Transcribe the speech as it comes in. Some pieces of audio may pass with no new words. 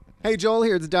Hey, Joel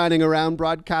here. It's Dining Around,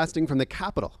 broadcasting from the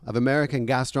capital of American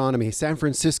gastronomy, San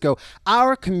Francisco.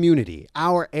 Our community,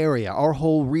 our area, our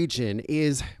whole region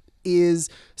is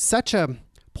such a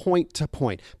point to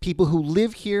point. People who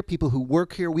live here, people who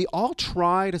work here, we all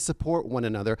try to support one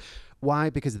another. Why?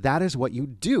 Because that is what you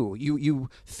do. You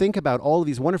think about all of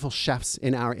these wonderful chefs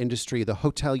in our industry, the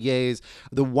hoteliers,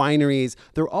 the wineries.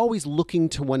 They're always looking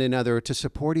to one another to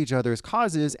support each other's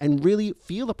causes and really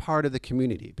feel a part of the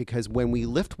community. Because when we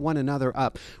lift one another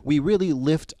up, we really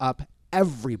lift up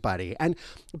everybody. And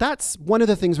that's one of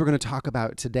the things we're going to talk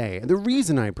about today. And the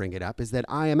reason I bring it up is that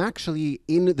I am actually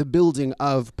in the building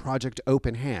of Project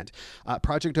Openhand.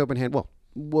 Project Openhand, well,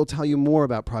 we'll tell you more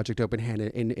about Project Openhand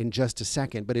in just a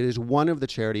second, but it is one of the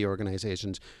charity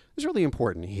organizations that's really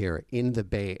important here in the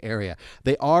Bay Area.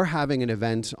 They are having an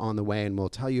event on the way, and we'll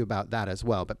tell you about that as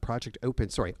well. But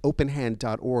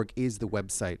Openhand.org is the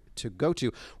website to go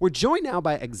to. We're joined now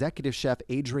by Executive Chef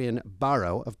Adrian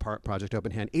Barrow of Project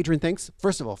Openhand. Adrian, thanks,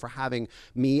 first of all, for having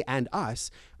me and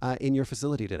us in your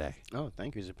facility today. Oh,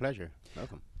 thank you. It's a pleasure.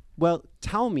 Welcome. Well,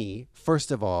 tell me,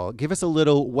 first of all, give us a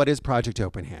little, what is Project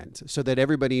Openhand, so that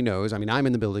everybody knows. I mean, I'm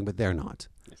in the building, but they're not.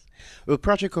 Yes. Well,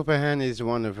 Project Openhand is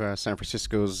one of San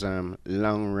Francisco's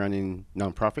long-running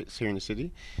nonprofits here in the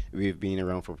city. We've been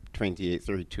around for 28,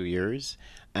 32 years,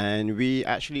 and we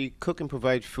actually cook and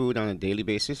provide food on a daily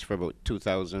basis for about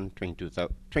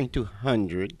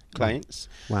 2,200 clients.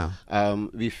 Wow.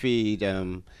 We feed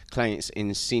clients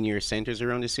in senior centers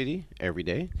around the city every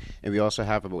day, and we also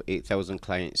have about 8,000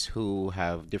 clients who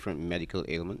have different medical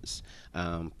ailments.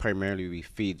 Primarily, we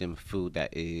feed them food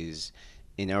that is,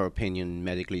 in our opinion,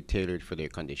 medically tailored for their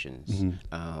conditions.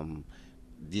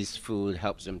 This food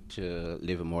helps them to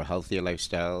live a more healthier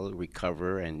lifestyle,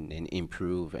 recover, and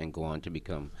improve, and go on to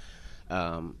become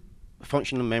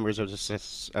functional members of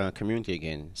the community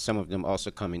again. Some of them also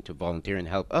come in to volunteer and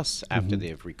help us after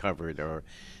they've recovered or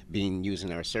been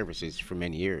using our services for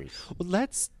many years. Well,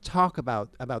 let's talk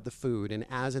about the food. And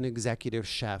as an executive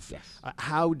chef, Yes.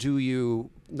 how do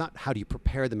you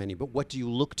prepare the menu, but what do you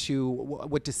look to?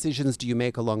 What decisions do you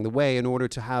make along the way in order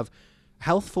to have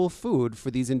healthful food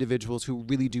for these individuals who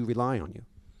really do rely on you?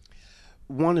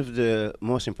 One of the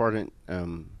most important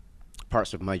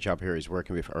parts of my job here is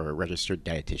working with our registered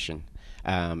dietitian.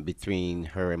 Between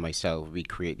her and myself, we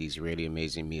create these really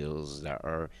amazing meals that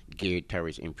are geared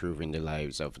towards improving the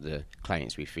lives of the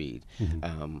clients we feed.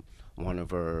 One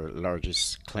of our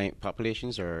largest client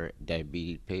populations are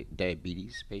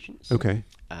diabetes patients. Okay.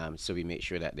 So we make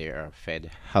sure that they are fed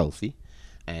healthy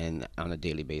and on a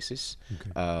daily basis.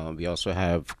 Okay. We also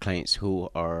have clients who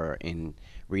are in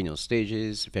renal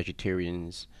stages,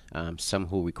 vegetarians, some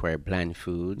who require bland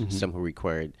food, some who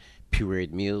require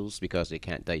pureed meals because they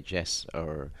can't digest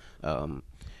or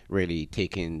really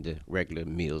take in the regular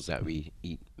meals that we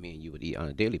eat, me and you would eat on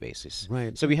a daily basis.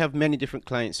 Right. So we have many different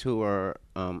clients who are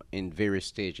in various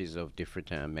stages of different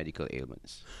medical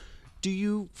ailments. Do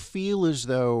you feel as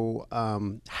though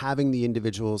having the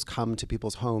individuals come to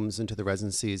people's homes and to the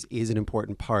residencies is an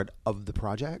important part of the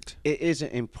project? It is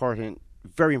an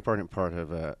very important part of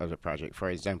the project. For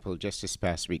example, just this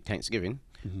past week, Thanksgiving,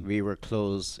 we were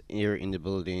closed here in the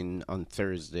building on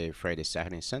Thursday, Friday,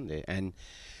 Saturday, and Sunday. And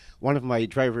one of my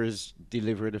drivers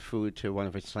delivered the food to one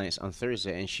of his clients on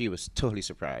Thursday, and she was totally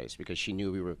surprised because she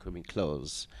knew we were coming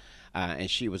close. And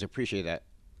she was appreciated that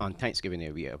on Thanksgiving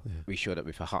Day, we showed up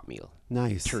with a hot meal.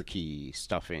 Nice. Turkey,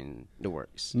 stuffing, the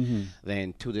works.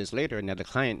 Then 2 days later, another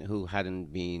client who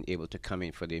hadn't been able to come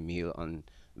in for their meal on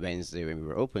Wednesday when we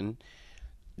were open,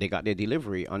 they got their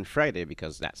delivery on Friday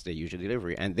because that's their usual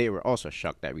delivery. And they were also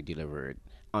shocked that we delivered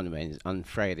on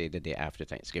Friday, the day after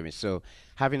Thanksgiving. So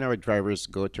having our drivers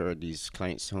go to these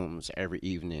clients' homes every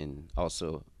evening,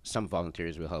 also some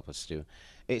volunteers will help us too.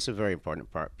 It's a very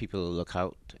important part. People look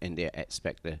out and they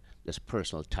expect this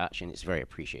personal touch, and it's very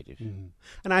appreciated.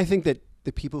 And I think that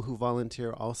the people who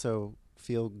volunteer also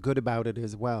feel good about it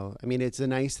as well. I mean, it's a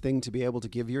nice thing to be able to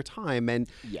give your time and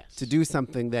Yes. to do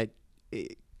something that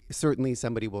certainly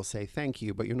somebody will say thank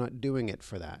you, but you're not doing it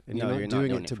for that. And No, you're not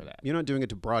doing it for that. You're not doing it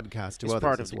to broadcast to It's others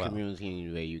part of as the well. community in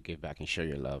the way you give back and show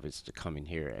your love is to come in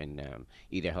here and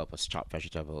either help us chop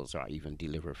vegetables or even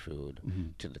deliver food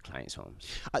to the clients' homes.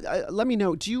 Let me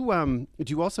know. Do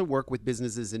you also work with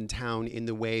businesses in town in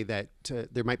the way that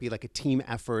there might be like a team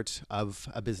effort of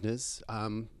a business?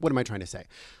 What am I trying to say?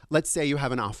 Let's say you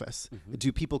have an office.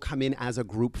 Do people come in as a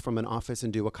group from an office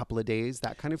and do a couple of days,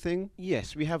 that kind of thing?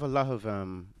 Yes, we have a lot of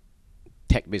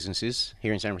tech businesses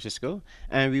here in San Francisco,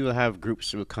 and we will have groups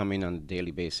who will come in on a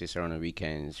daily basis or on the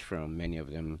weekends. From many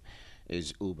of them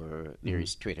is Uber, there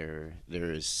is Twitter,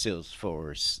 there is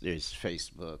Salesforce, there's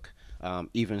Facebook,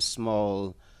 even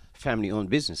small family-owned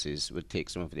businesses would take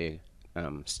some of their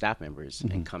staff members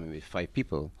and come in with 5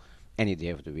 people any day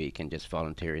of the week and just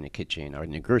volunteer in the kitchen or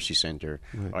in the grocery center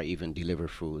or even deliver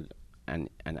food and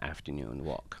an afternoon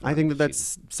walk. I think that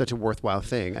that's such a worthwhile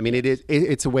thing. I mean,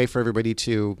 it's a way for everybody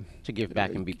to give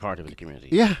back and be part of the community.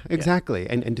 Yeah, exactly.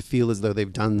 And to feel as though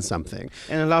they've done something.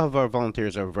 And a lot of our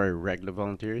volunteers are very regular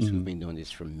volunteers who've been doing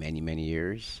this for many, many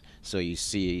years. So you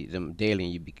see them daily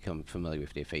and you become familiar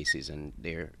with their faces and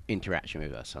their interaction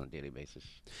with us on a daily basis.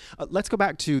 Let's go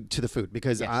back to the food,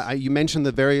 because Yes. you mentioned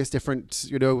the various different,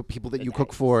 people that you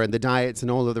cook for and the diets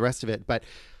and all of the rest of it. But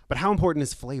how important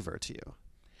is flavor to you?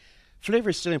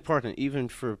 Flavor is still important, even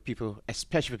for people,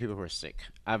 especially for people who are sick.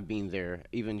 I've been there.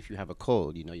 Even if you have a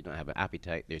cold, you don't have an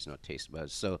appetite, there's no taste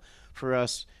buds. So for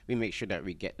us, we make sure that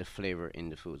we get the flavor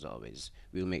in the foods always.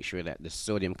 We'll make sure that the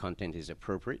sodium content is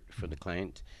appropriate for the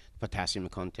client, potassium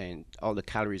content, all the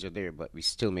calories are there, but we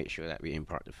still make sure that we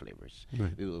impart the flavors.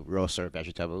 Right. We will roast our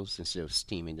vegetables instead of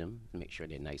steaming them, make sure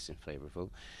they're nice and flavorful.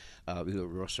 We will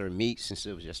roast our meats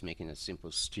instead of just making a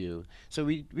simple stew. So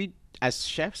we as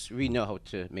chefs, we know how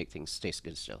to make things taste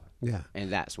good still. Yeah. And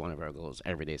that's one of our goals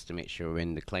every day, is to make sure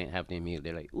when the client have their meal,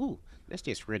 they're like, ooh, this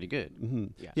tastes really good.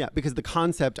 Yeah, because the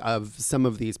concept of some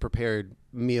of these prepared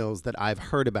meals that I've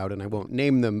heard about, and I won't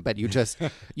name them, but you just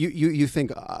you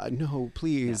think, no,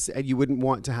 please, and you wouldn't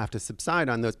want to have to subside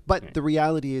on those. But the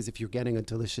reality is, if you're getting a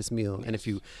delicious meal and if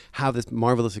you have this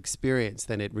marvelous experience,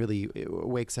 then it really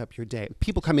wakes up your day.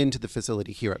 People come into the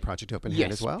facility here at Project Open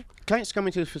Hand as well. Clients come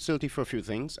into the facility for a few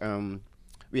things.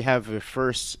 We have the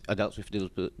first adults with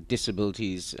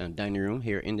disabilities dining room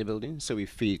here in the building. So we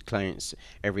feed clients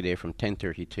every day from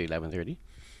 10:30 to 11:30.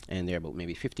 And there are about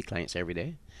maybe 50 clients every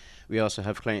day. We also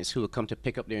have clients who will come to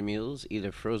pick up their meals,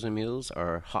 either frozen meals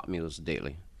or hot meals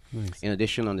daily. Nice. In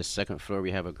addition, on the second floor,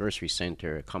 we have a grocery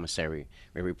center, a commissary,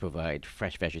 where we provide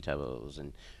fresh vegetables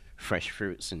and fresh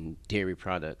fruits and dairy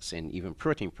products and even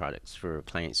protein products for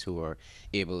clients who are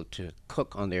able to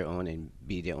cook on their own and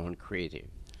be their own creative.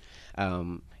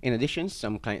 In addition,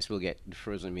 some clients will get the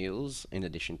frozen meals in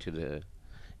addition to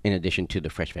the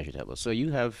fresh vegetables. So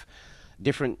you have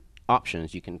different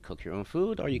options. You can cook your own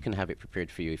food, or you can have it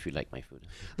prepared for you if you like my food.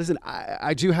 Listen,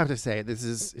 I do have to say,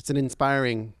 it's an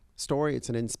inspiring story. It's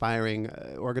an inspiring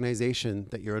organization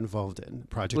that you're involved in,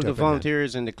 Project Well, the Open Hand.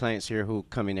 volunteers and the clients here who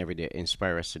come in every day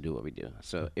inspire us to do what we do.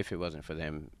 So if it wasn't for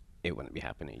them, it wouldn't be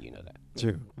happening. You know that.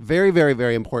 True. Very, very,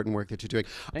 very important work that you're doing.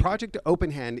 Thank Project Open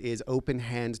Hand is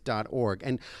openhand.org.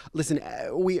 And listen,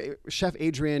 Chef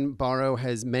Adrian Barrow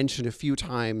has mentioned a few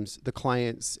times the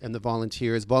clients and the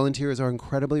volunteers. Volunteers are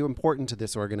incredibly important to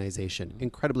this organization,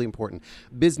 incredibly important.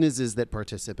 Businesses that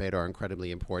participate are incredibly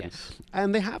important. Yes.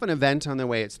 And they have an event on their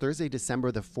way. It's Thursday,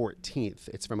 December the 14th.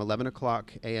 It's from 11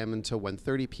 o'clock a.m. until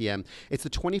 1:30 p.m. It's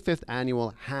the 25th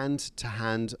annual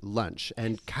hand-to-hand lunch.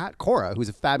 And Kat Cora, who's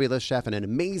a fabulous chef and an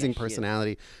amazing Yes, she is.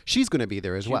 personality, she's going to be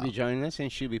there as She'll well. be joining us,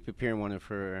 and she'll be preparing one of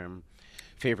her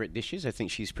favorite dishes. I think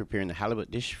she's preparing the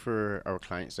halibut dish for our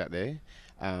clients that day.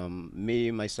 Me,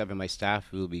 myself, and my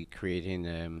staff will be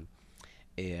creating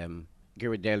a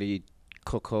Ghirardelli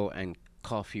cocoa and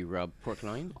coffee rub pork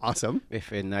loin Awesome. with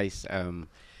a nice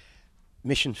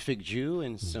mission fig jus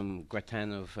and some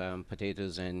gratin of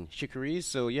potatoes and chicories.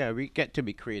 So yeah, we get to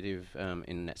be creative in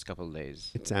the next couple of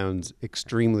days. It sounds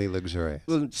extremely luxurious.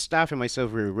 Well, staff and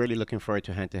myself, we're really looking forward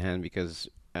to Hand because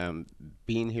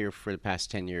being here for the past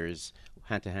 10 years,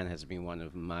 Hand has been one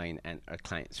of mine and our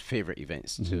clients' favorite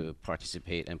events to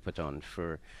participate and put on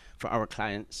for our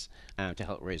clients, to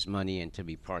help raise money and to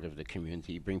be part of the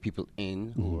community, bring people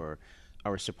in who are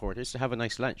our supporters, to have a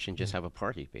nice lunch and just have a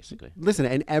party, basically. Listen,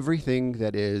 and everything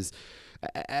that is,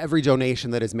 every donation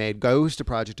that is made goes to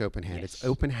Project Open Hand. Yes. It's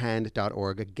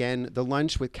openhand.org. Again, the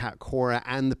lunch with Kat Cora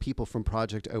and the people from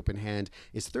Project Open Hand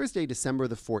is Thursday, December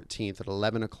the 14th at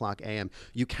 11 o'clock a.m.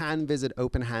 You can visit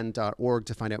openhand.org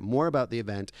to find out more about the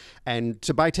event and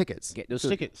to buy tickets. Get those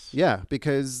tickets. Yeah,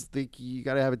 because you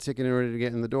got to have a ticket in order to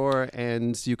get in the door,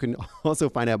 and you can also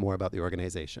find out more about the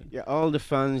organization. Yeah, all the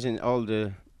funds and all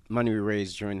the money we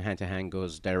raise during Hand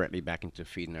goes directly back into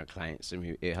feeding our clients,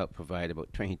 and it helped provide about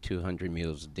 2,200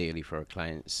 meals daily for our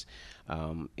clients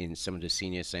in some of the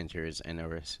senior centers and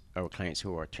our clients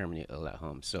who are terminally ill at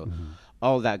home. So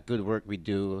all that good work we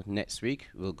do next week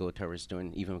will go towards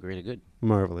doing even greater good.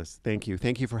 Marvelous. Thank you.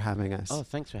 Thank you for having us. Oh,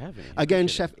 thanks for having me. Again,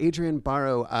 Appreciate Chef Adrian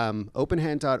Barrow,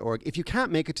 openhand.org. If you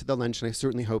can't make it to the lunch, and I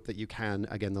certainly hope that you can,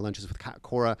 again, the lunch is with Kat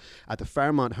Cora at the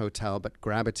Fairmont Hotel, but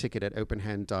grab a ticket at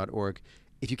openhand.org.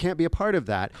 If you can't be a part of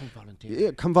that, Come volunteer.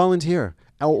 yeah, come volunteer.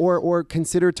 or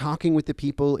consider talking with the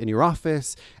people in your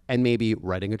office and maybe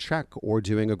writing a check or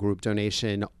doing a group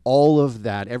donation. All of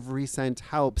that, every cent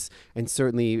helps, and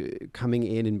certainly coming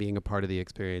in and being a part of the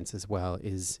experience as well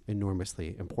is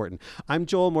enormously important. I'm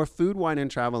Joel. More food, wine, and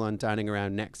travel on Dining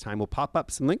Around next time. We'll pop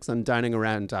up some links on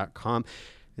diningaround.com.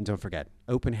 And don't forget,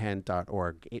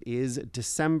 openhand.org. It is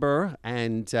December,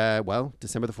 and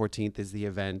December the 14th is the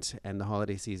event, and the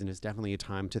holiday season is definitely a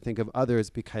time to think of others,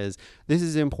 because this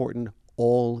is important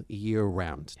all year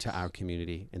round to our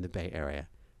community in the Bay Area.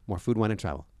 More food, wine, and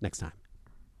travel next time.